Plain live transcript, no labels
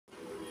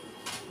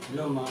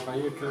Hello mga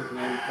ka-YouTube,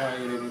 ngayon po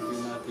ay review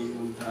natin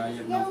yung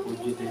dryer ng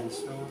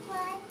FUJIDENZO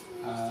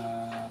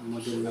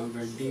model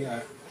number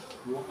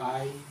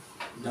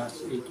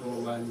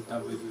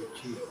DRY-801WG.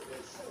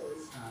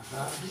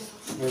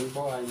 Ngayon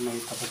po ay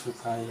may tapos na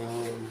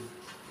tayong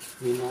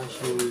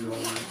minashing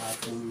yung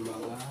ating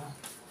mga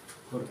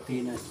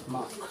cortinas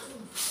smock.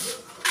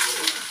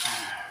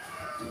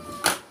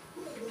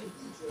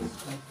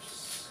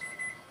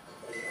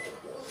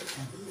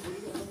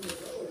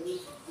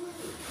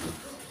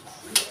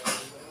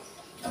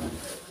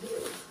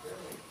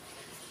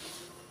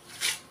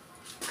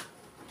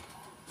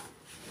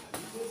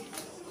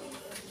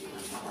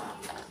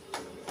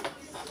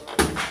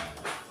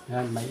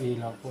 Yan, may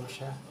ilaw po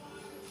siya.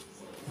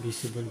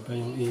 Visible pa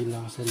yung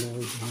ilaw sa loob.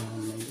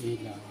 Yan, may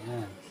ilaw.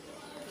 Yan.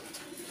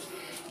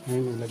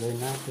 Ngayon, ilagay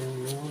natin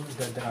yung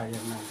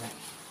dryer natin.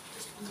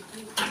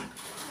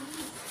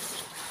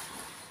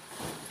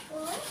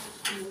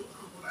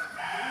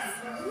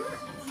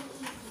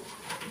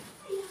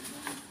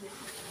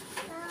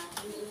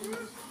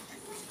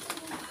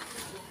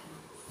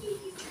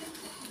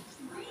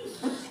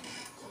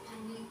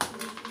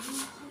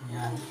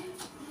 Yan.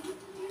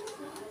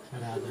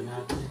 Sarado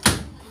natin.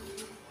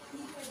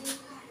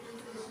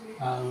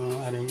 Ang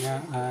ano niya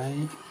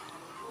ay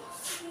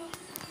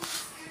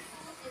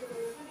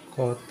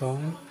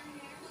cotton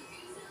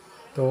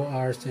 2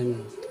 hours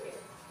and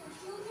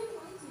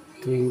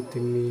 20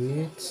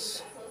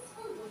 minutes.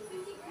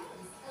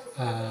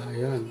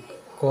 Ayun,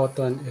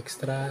 cotton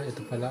extra.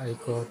 Ito pala ay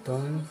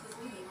cotton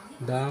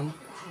damp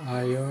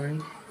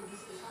iron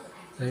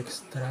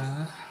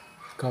extra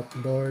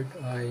cupboard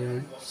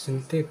iron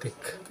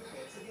synthetic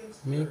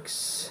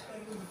mix.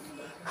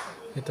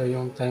 Ito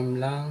yung time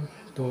lang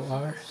 2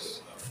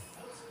 hours.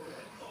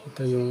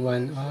 Ito yung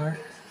 1 hour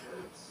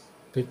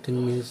 15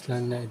 minutes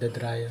lang na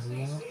idadryer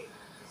mo.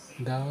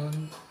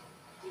 Down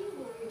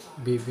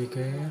BB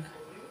care.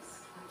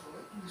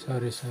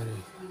 Sorry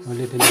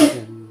ulitin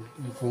natin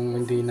kung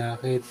hindi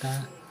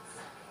nakita.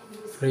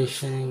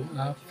 Freshening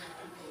up.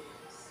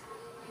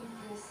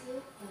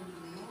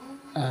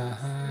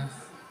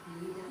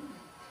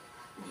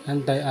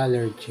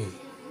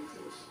 Anti-allergy.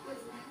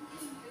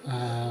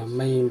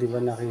 May hindi ba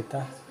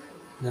nakita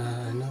na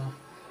ano?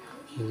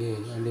 Sige,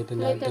 ulitin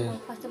natin.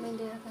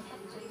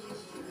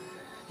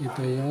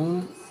 Ito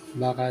yung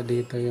baka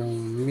dito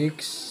yung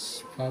mix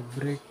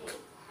fabric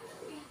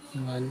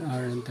 1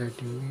 hour and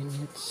 30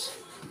 minutes.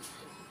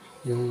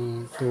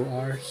 Yung 2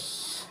 hours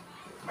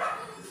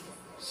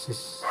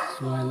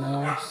 1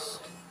 hours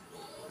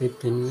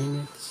 15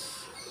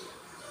 minutes.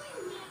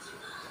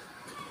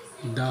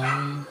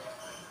 Down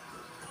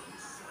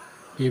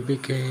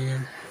BB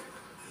care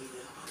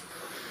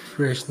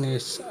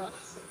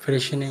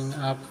freshening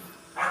up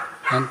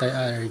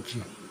anti-allergy.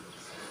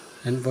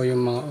 Yan po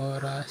yung mga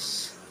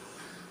oras.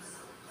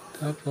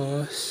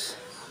 Tapos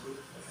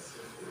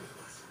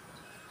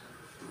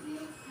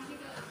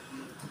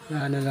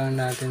ano lang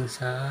natin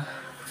sa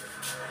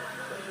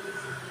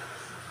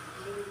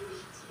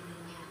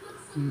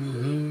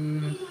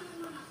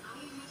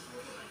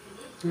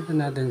dito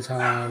natin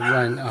sa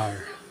 1 hour.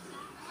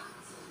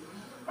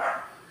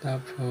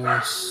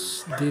 Tapos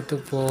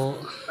dito po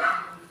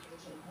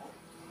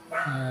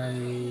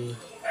ay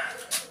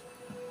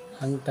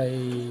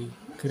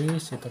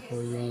anti-crease. Ito po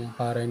yung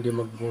para hindi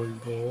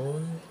mag-bol-bol.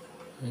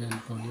 Ayan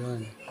po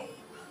yun.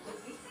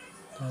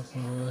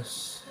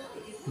 Tapos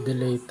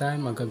delay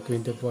time hanggang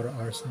 24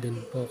 hours din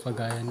po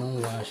kagaya ng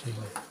washing.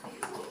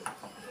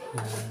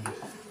 Ayan.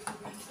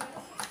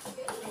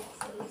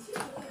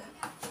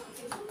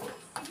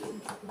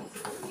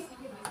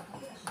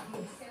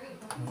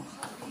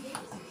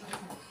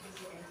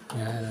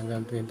 Ayan,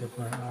 hanggang 24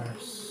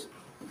 hours.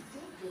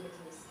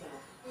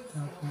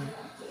 Tapos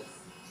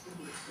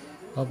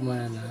off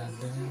muna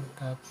natin.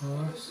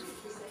 Tapos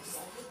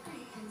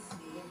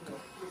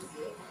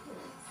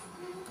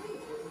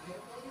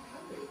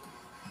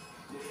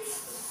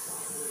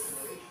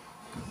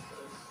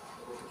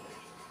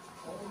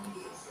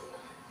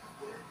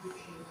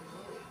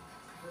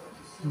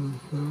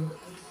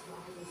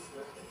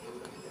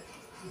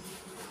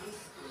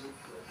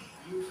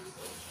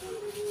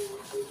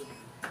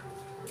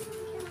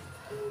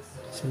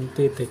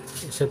synthetic.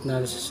 Iset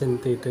natin sa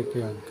synthetic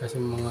yun.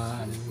 Kasi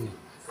mga ano yun eh.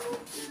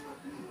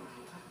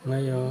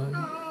 Ngayon,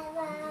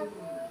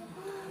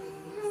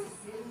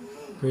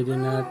 pwede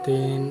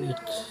natin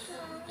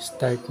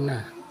i-start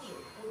na.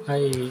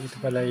 Ay, ito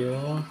pala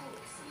yung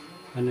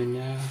ano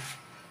niya,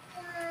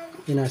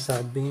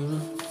 inasabing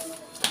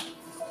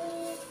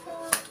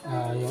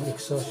yung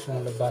exhaust,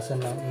 yung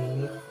labasan ng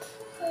init.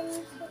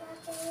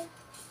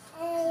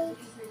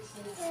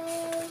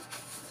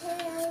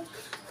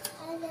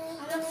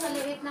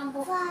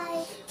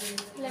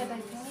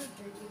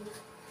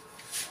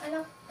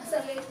 Ano,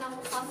 sa liit ng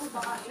mukha mo,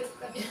 baka shoot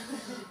ka din.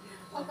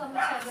 Huwag ka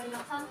masyado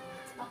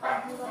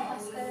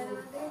nakabukas ka na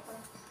dito.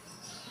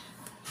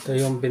 Ito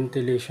yung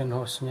ventilation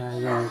hose niya,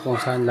 yung kung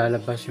saan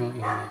lalabas yung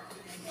init.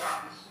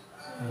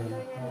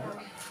 Ayan po.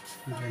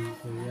 Ayan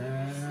po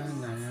yan.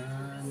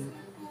 Ayan.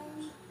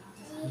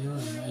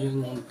 Ayun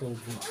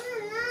tubo.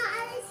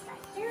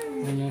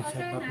 Yan yung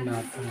setup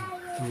natin.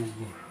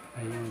 Tubo.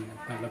 Ayun,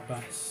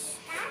 palabas.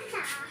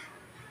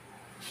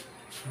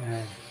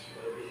 Ayan.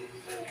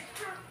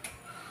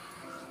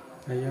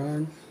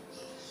 Ayun.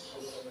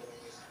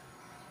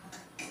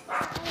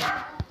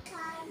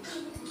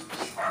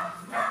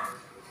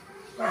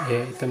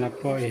 Ito na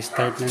po.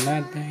 I-start na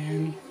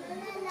natin.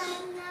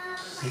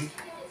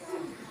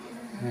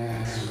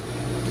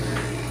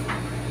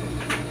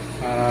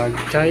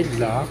 Child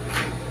lock.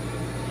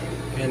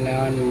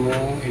 Kailangan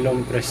mo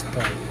ilong press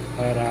to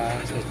para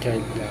sa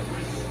child lock.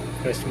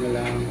 Press mo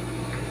lang.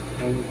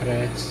 Long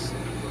press.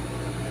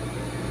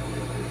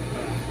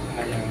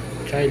 Ayan.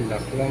 Child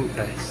lock. Long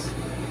press.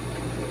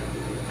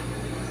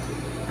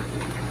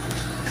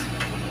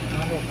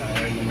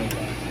 Ayaw mo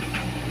ba?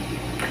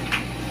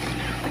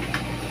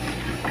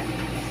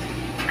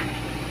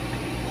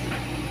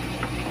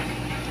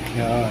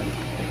 Yan.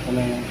 Ito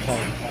na yung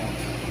child lock.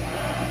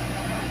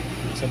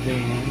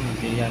 Sabihin,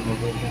 hindi yan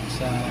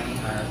mabubuksan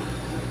at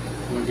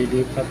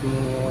magdilipat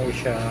mo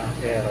siya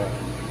error.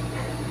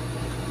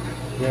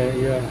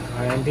 Yun.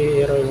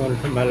 Hindi error yung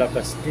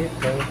malabas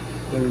dito,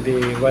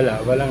 kundi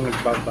walang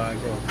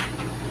nagbabago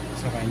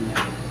sa kanya.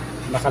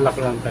 Nakalak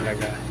lang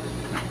talaga.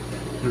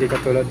 Hindi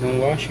katulad ng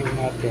washing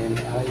natin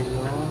ay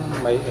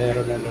may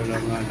error na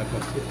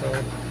lumalabas ito.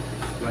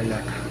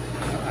 Wala.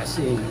 As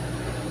in,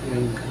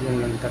 yun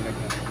lang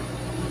talaga.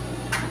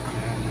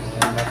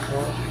 Yan na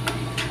po.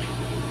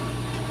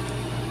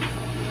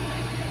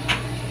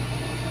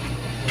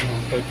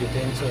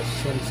 FUJIDENZO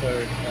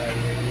sensor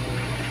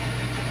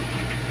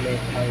low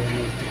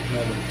power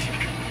technology.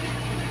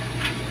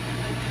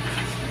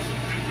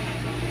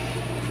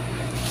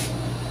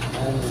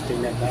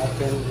 Tingnan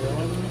natin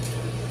yun.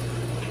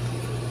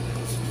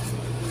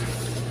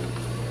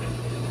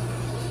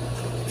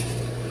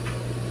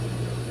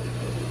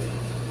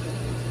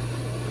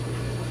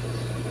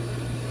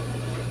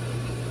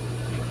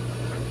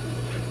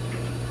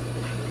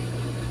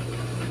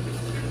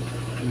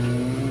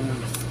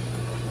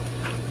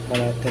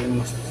 Para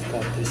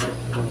thermostat reset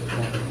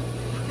button.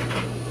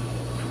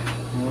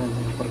 Yun,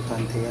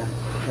 importante yan.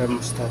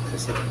 Thermostat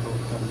reset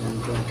button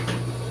nandun.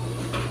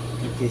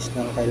 In case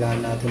na kailangan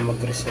natin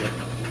mag-reset.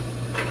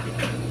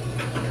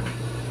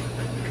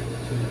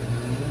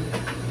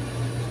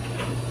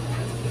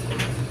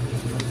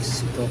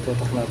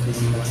 Tututok natin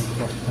yung mga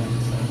important.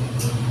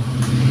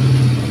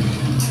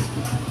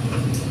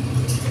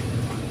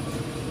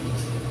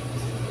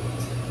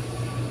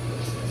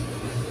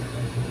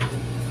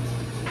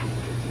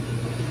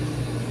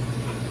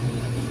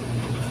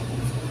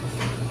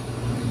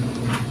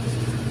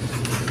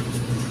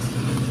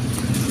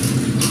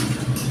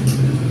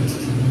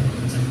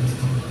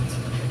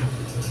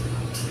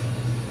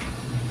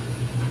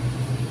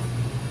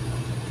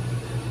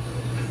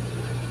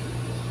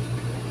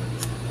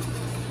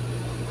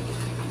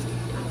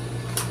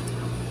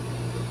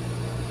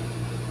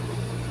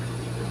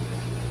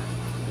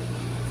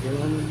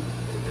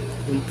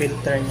 Yung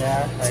filter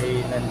niya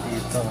ay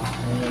nandito.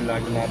 Yung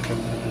lagi natin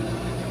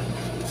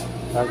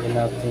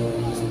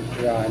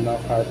ano,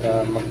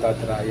 kada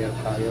magta-dryer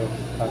tayo,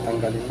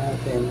 tatanggalin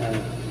natin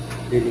ay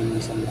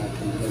lilinisan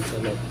natin dun sa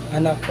loob.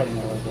 Anak pa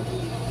mo.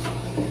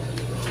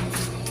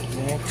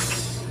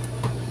 Next,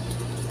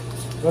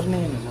 wag na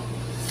yun, ano?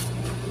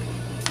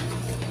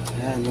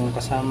 Ayan, yung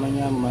kasama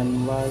niya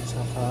manual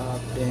saka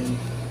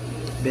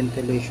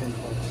ventilation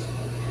hose.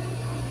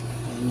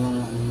 Ayan yung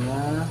ano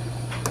niya,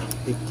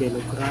 8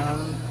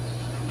 kilogram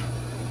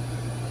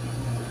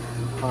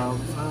power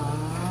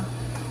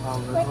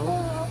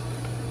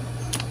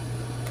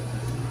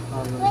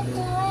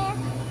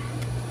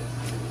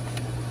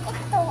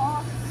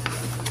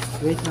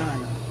wait na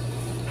ano,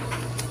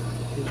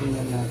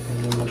 tignan natin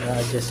yung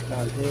mag-adjust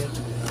ka ulit,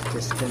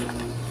 mag-adjust ka ng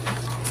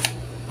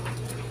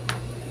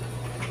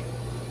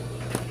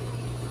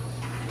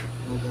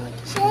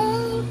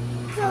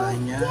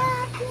kanya.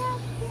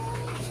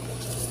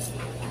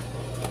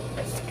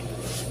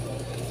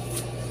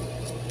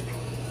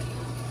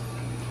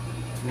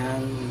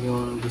 Yan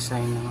yung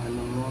design ng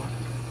ano mo.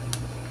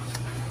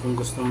 Kung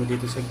gusto mo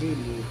dito sa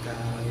gilid,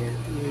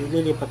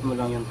 ililipat mo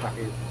lang yung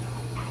takip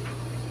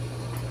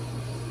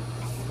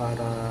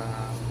para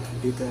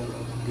dito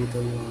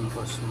yung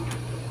hose mo.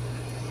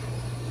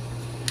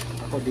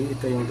 Ako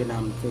dito yung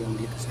ginamit ko, yung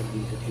dito sa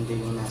gilid, hindi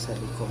yung nasa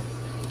likod.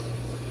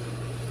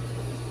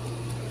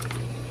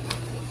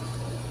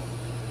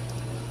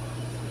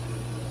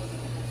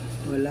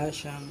 Wala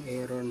siyang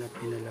error na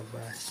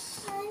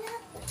pinalabas.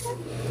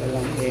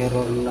 Walang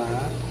error na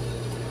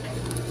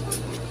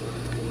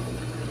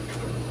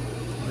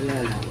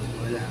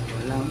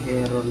walang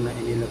error na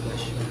inilabas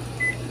siya.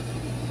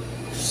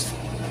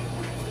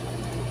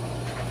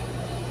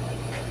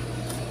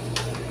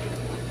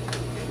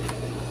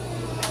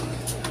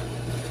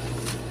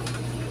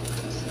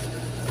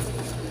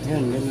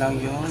 Yun lang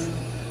yung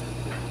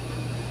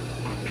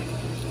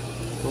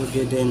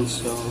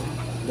FUJIDENZO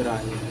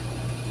dryer.